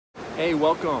Hey,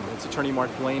 welcome. It's Attorney Mark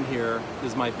Blane here.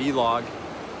 This is my vlog.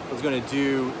 I was going to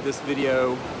do this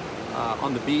video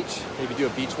on the beach, maybe do a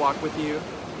beach walk with you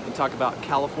and talk about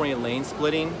California lane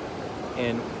splitting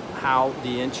and how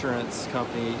the insurance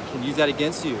company can use that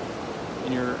against you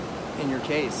in your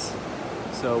case.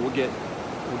 So we'll get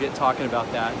talking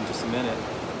about that in just a minute.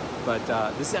 But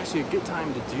this is actually a good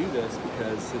time to do this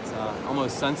because it's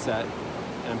almost sunset,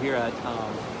 and I'm here at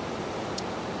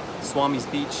Swami's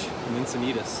beach in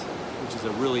Encinitas, which is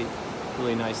a really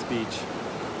nice beach.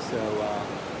 So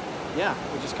yeah,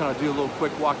 we'll just kind of do a little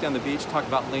quick walk down the beach, talk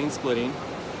about lane splitting.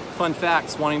 Fun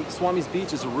fact, Swami's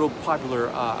beach is a real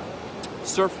popular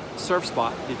surf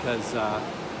spot because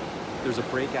there's a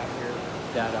breakout here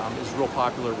that is real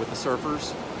popular with the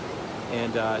surfers,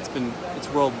 and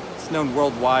it's known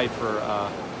worldwide for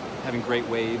having great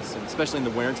waves, and especially in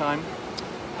the wintertime.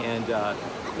 And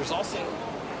there's also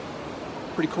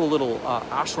a pretty cool little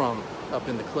ashram up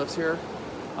in the cliffs here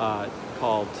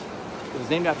it was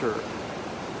named after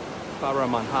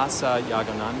Paramahansa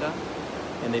Yogananda,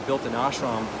 and they built an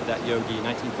ashram for that yogi in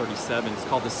 1937. It's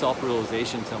called the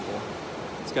Self-Realization Temple.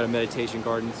 It's got a meditation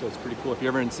garden, so it's pretty cool. If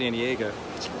you're ever in San Diego,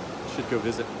 you should go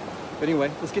visit. But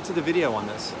anyway, let's get to the video on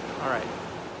this. All right,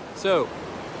 so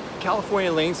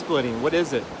California lane splitting, what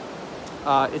is it?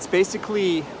 It's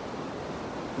basically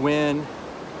when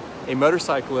a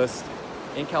motorcyclist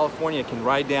in California can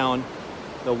ride down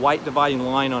the white dividing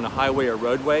line on a highway or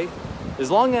roadway, as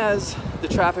long as the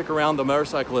traffic around the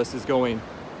motorcyclist is going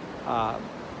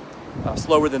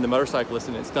slower than the motorcyclist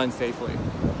and it's done safely.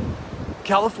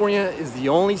 California is the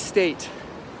only state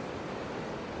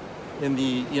in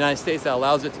the United States that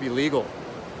allows it to be legal.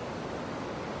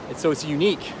 And so it's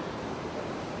unique.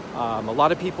 A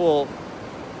lot of people,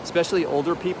 especially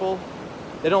older people,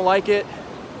 they don't like it.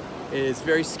 It's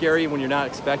very scary when you're not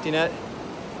expecting it.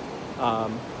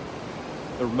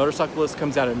 The motorcyclist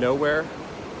comes out of nowhere,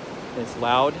 and it's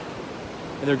loud,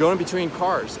 and they're going between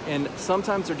cars, and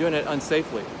sometimes they're doing it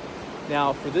unsafely.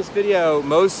 Now, for this video,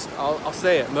 I'll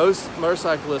say it, most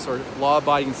motorcyclists are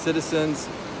law-abiding citizens.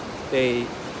 They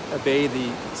obey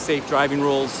the safe driving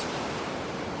rules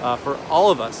for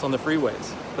all of us on the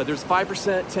freeways. But there's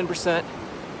 5%, 10%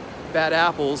 bad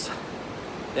apples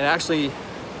that actually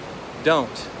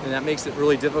don't, and that makes it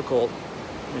really difficult.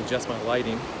 Let me adjust my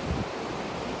lighting.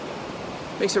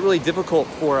 Makes it really difficult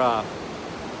for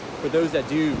those that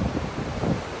do,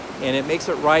 and it makes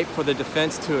it right for the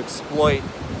defense to exploit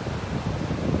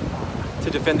to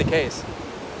defend the case,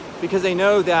 because they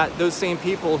know that those same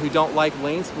people who don't like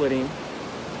lane splitting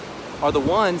are the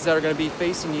ones that are going to be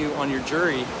facing you on your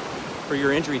jury for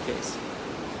your injury case,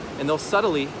 and they'll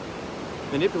subtly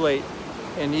manipulate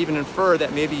and even infer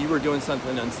that maybe you were doing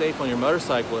something unsafe on your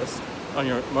motorcycle,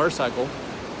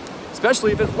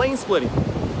 especially if it's lane splitting.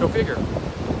 Go figure.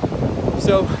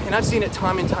 So, and I've seen it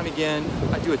time and time again.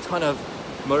 I do a ton of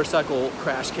motorcycle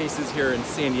crash cases here in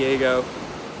San Diego,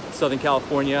 Southern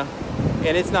California,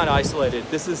 and it's not isolated.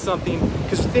 This is something,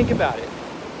 because think about it.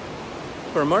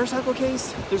 For a motorcycle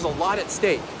case, there's a lot at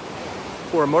stake.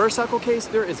 For a motorcycle case,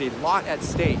 there is a lot at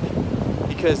stake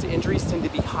because injuries tend to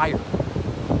be higher.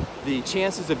 The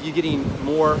chances of you getting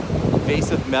more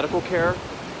invasive medical care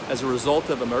as a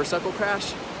result of a motorcycle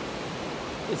crash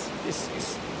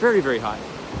is very high.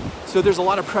 So there's a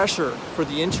lot of pressure for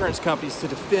the insurance companies to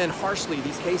defend harshly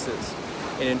these cases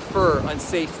and infer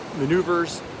unsafe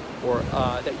maneuvers or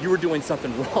that you were doing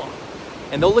something wrong.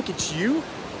 And they'll look at you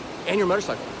and your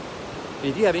motorcycle. And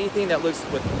if you have anything that looks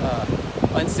with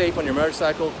unsafe on your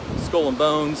motorcycle, skull and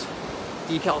bones,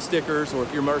 decal stickers, or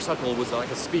if your motorcycle was like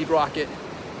a speed rocket,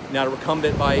 not a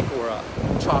recumbent bike or a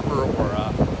chopper or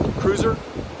a cruiser,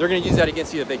 they're going to use that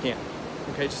against you if they can.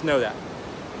 Okay, just know that.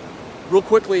 Real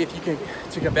quickly, if you can,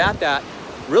 to combat that,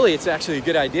 really it's actually a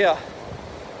good idea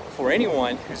for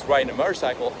anyone who's riding a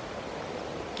motorcycle.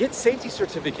 Get safety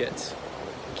certificates.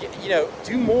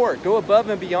 Do more. Go above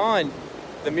and beyond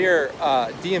the mere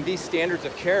DMV standards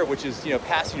of care, which is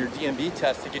passing your DMV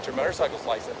test to get your motorcycle's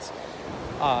license.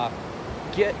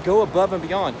 Go above and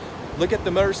beyond. Look at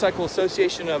the Motorcycle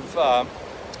Association of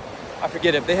I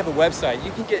forget if they have a website.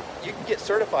 You can get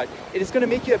certified. It is going to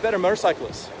make you a better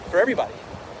motorcyclist for everybody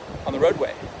on the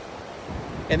roadway.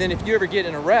 And then if you ever get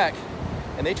in a wreck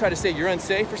and they try to say you're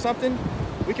unsafe or something,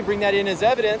 we can bring that in as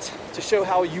evidence to show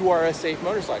how you are a safe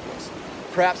motorcyclist.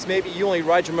 Perhaps maybe you only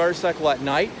ride your motorcycle at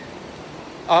night.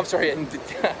 Oh, I'm sorry,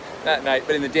 not at night,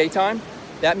 but in the daytime.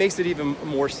 That makes it even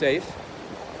more safe.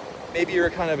 Maybe you're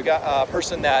a kind of a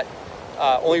person that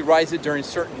only rides it during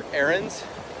certain errands,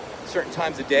 certain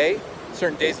times of day,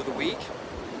 certain days of the week.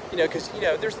 Because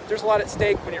there's a lot at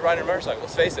stake when you're riding a motorcycle.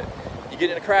 Let's face it. You get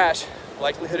in a crash,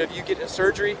 likelihood of you getting a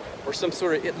surgery or some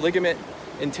sort of ligament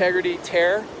integrity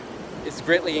tear is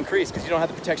greatly increased because you don't have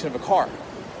the protection of a car.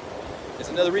 It's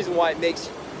another reason why it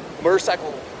makes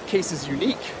motorcycle cases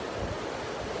unique,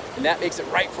 and that makes it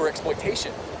ripe for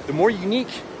exploitation. The more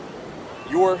unique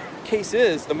your case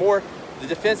is, the more the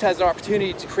defense has an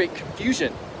opportunity to create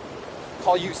confusion,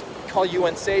 call you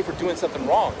unsafe or doing something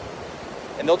wrong.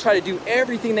 And they'll try to do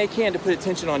everything they can to put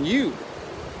attention on you.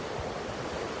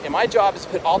 And my job is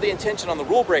to put all the attention on the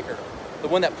rule breaker, the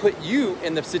one that put you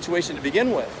in the situation to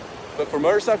begin with. But for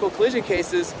motorcycle collision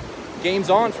cases, game's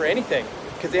on for anything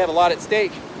because they have a lot at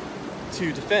stake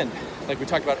to defend, like we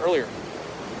talked about earlier.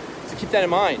 So keep that in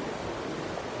mind.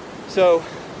 So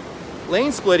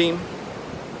lane splitting,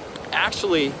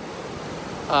 actually,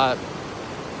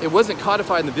 it wasn't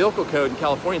codified in the vehicle code in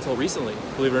California until recently,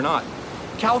 believe it or not.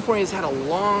 California's had a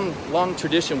long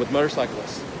tradition with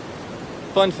motorcyclists.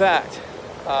 Fun fact,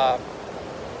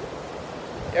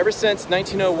 ever since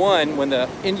 1901, when the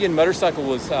Indian motorcycle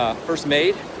was first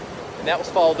made, and that was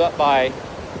followed up by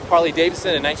Harley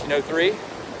Davidson in 1903,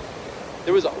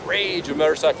 there was a rage of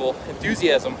motorcycle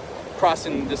enthusiasm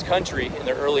crossing this country in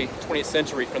the early 20th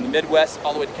century from the Midwest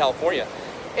all the way to California.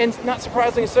 And not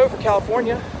surprisingly so for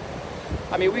California.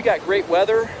 I mean, we got great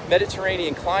weather,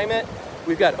 Mediterranean climate,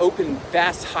 we've got open,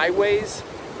 vast highways,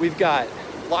 we've got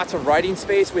lots of riding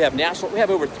space, we have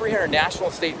over 300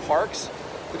 national state parks,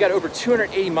 we got over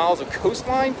 280 miles of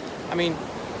coastline. I mean,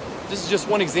 this is just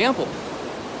one example.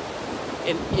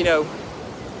 And you know,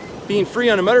 being free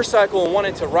on a motorcycle and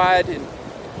wanting to ride and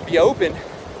be open,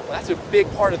 well, that's a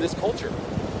big part of this culture.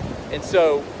 And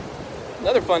so,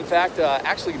 another fun fact,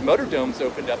 actually motor domes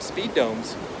opened up, speed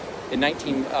domes, in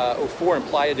 1904 in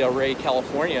Playa del Rey,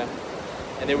 California.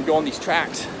 And they would go on these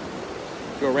tracks,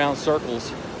 go around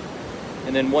circles.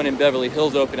 And then one in Beverly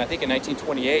Hills opened, I think in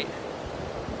 1928,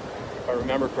 if I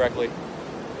remember correctly.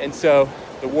 And so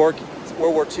the World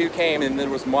War II came, and there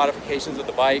was modifications of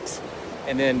the bikes.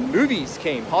 And then movies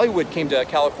came, Hollywood came to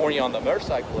California on the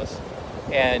motorcyclists.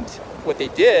 And what they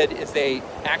did is they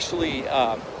actually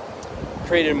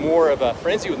created more of a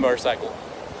frenzy with motorcycle.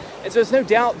 And so there's no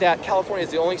doubt that California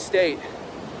is the only state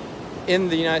in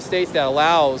the United States that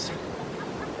allows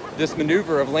this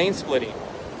maneuver of lane splitting.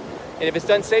 And if it's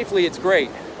done safely, it's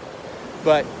great.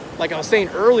 But like I was saying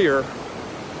earlier,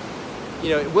 you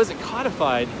know, it wasn't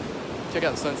codified. Check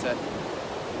out the sunset.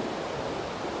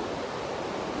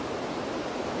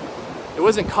 It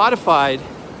wasn't codified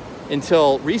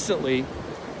until recently,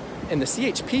 and the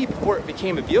CHP, before it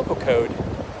became a vehicle code,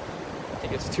 I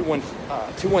think it's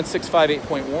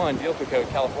 21658.1 vehicle code,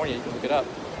 California, you can look it up.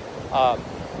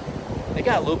 They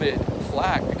got a little bit of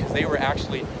flack because they were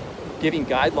actually giving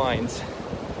guidelines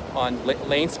on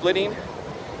lane splitting,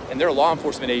 and they're a law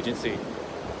enforcement agency.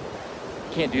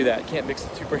 Can't do that, can't mix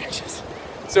the two branches.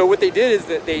 So what they did is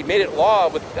that they made it law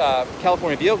with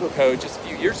California Vehicle Code just a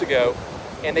few years ago,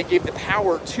 and they gave the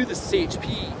power to the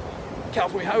CHP,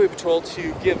 California Highway Patrol,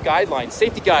 to give guidelines,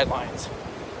 safety guidelines,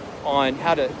 on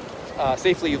how to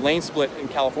safely lane split in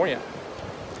California.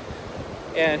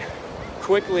 And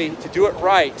quickly, to do it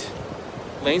right,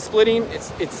 lane splitting,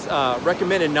 it's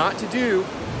recommended not to do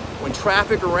when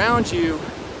traffic around you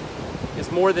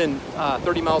is more than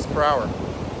 30 miles per hour.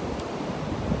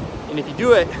 And if you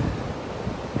do it,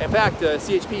 in fact, the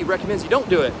CHP recommends you don't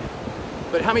do it.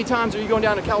 But how many times are you going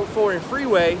down the California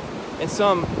freeway and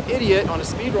some idiot on a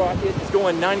speed rocket is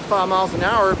going 95 miles an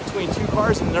hour between two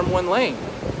cars in the #1 lane?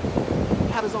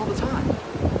 It happens all the time.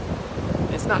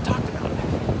 And it's not talked about.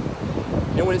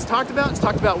 And when it's talked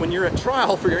about when you're at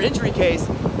trial for your injury case,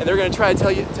 and they're going to try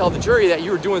to tell the jury that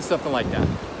you were doing something like that.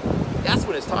 That's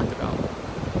when it's talked about.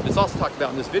 It's also talked about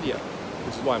in this video,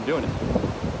 which is why I'm doing it.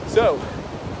 So,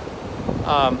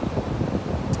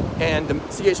 and the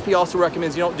CHP also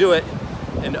recommends you don't do it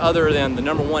in other than the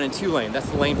 #1 and 2 lane. That's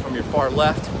the lane from your far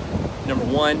left.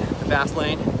 #1, the fast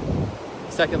lane.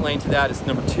 Second lane to that is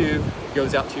 #2. It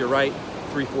goes out to your right,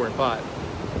 3, 4, and 5.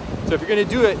 So if you're going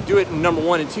to do it in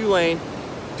 #1 and 2 lane.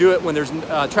 Do it when there's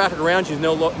traffic around you is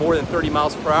no more than 30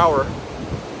 miles per hour.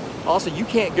 Also, you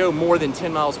can't go more than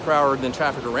 10 miles per hour than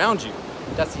traffic around you.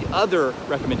 That's the other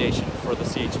recommendation for the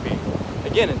CHP.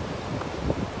 Again,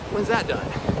 when's that done?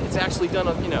 It's actually done,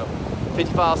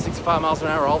 55, 65 miles an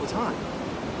hour all the time.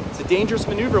 It's a dangerous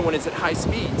maneuver when it's at high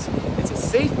speeds. It's a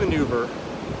safe maneuver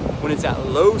when it's at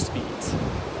low speeds.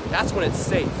 That's when it's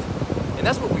safe. And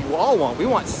that's what we all want. We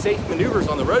want safe maneuvers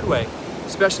on the roadway,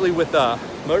 especially with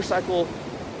motorcycles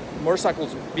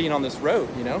being on this road,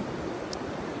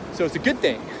 So it's a good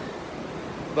thing.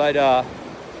 But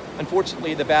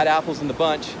unfortunately, the bad apples in the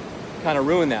bunch kind of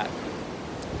ruin that.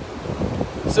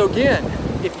 So again,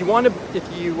 if you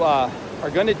are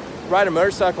going to ride a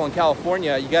motorcycle in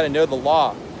California, you got to know the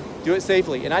law. Do it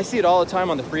safely. And I see it all the time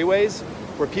on the freeways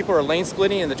where people are lane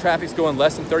splitting and the traffic's going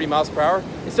less than 30 miles per hour.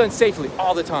 It's done safely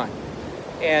all the time.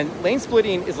 And lane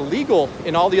splitting is illegal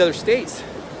in all the other states.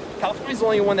 California's the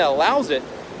only one that allows it.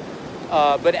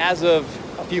 But as of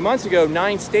a few months ago,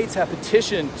 9 states have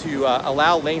petitioned to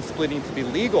allow lane splitting to be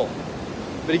legal.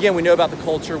 But again, we know about the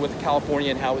culture with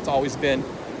California and how it's always been,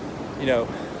 you know,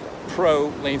 pro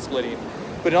lane splitting.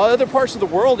 But in all other parts of the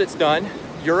world, it's done.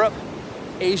 Europe,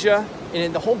 Asia,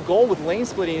 and the whole goal with lane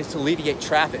splitting is to alleviate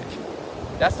traffic.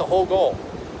 That's the whole goal.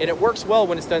 And it works well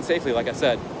when it's done safely, like I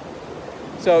said.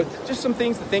 So just some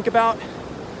things to think about.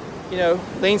 You know,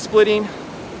 lane splitting,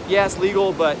 yeah, it's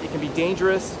legal, but it can be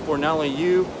dangerous for not only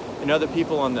you and other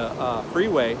people on the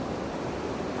freeway.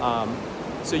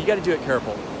 So you got to do it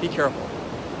careful. Be careful.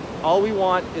 All we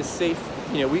want is safe.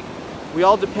 You know, we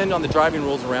all depend on the driving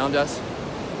rules around us.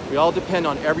 We all depend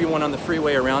on everyone on the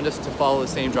freeway around us to follow the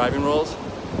same driving rules.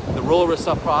 The rule of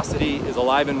reciprocity is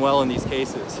alive and well in these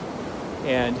cases.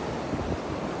 And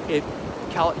you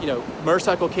know,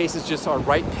 motorcycle cases just are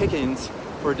right pickings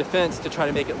for a defense to try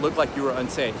to make it look like you were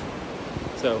unsafe.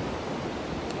 So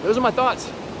those are my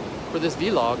thoughts for this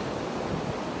vlog.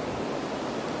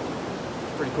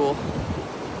 Pretty cool.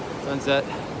 Sunset.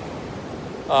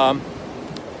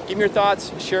 Give me your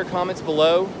thoughts, share comments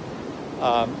below.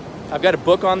 I've got a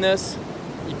book on this.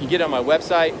 You can get it on my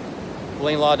website,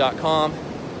 blanelaw.com.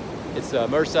 It's a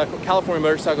California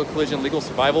Motorcycle Collision Legal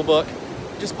Survival Book.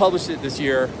 Just published it this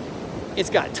year. It's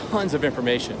got tons of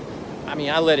information. I mean,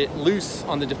 I let it loose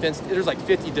on the defense. There's like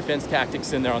 50 defense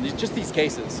tactics in there on just these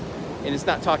cases, and it's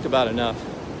not talked about enough.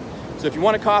 So if you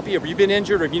want a copy, or you've been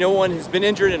injured, or if you know one who's been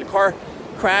injured in a car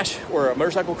crash or a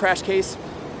motorcycle crash case,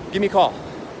 give me a call.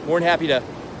 More than happy to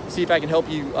see if I can help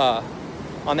you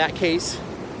on that case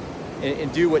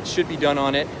and do what should be done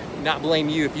on it, not blame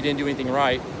you if you didn't do anything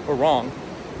right or wrong,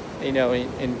 you know,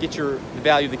 and get the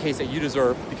value of the case that you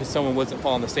deserve because someone wasn't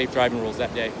following the safe driving rules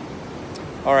that day.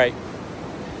 All right,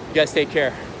 you guys take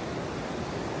care.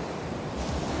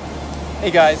 Hey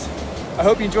guys, I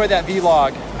hope you enjoyed that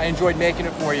vlog. I enjoyed making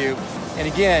it for you. And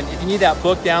again, if you need that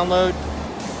book download,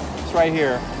 it's right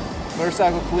here.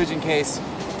 Motorcycle Collision Case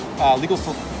Legal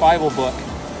Survival Book.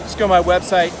 Just go to my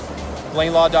website,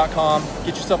 blanelaw.com.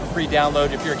 Get yourself a free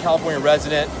download if you're a California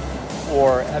resident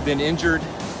or have been injured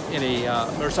in a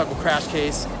motorcycle crash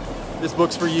case. This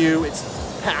book's for you. It's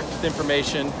packed with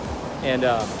information, and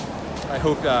I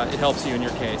hope it helps you in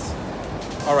your case.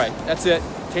 All right, that's it.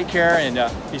 Take care and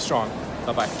be strong.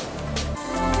 Bye-bye.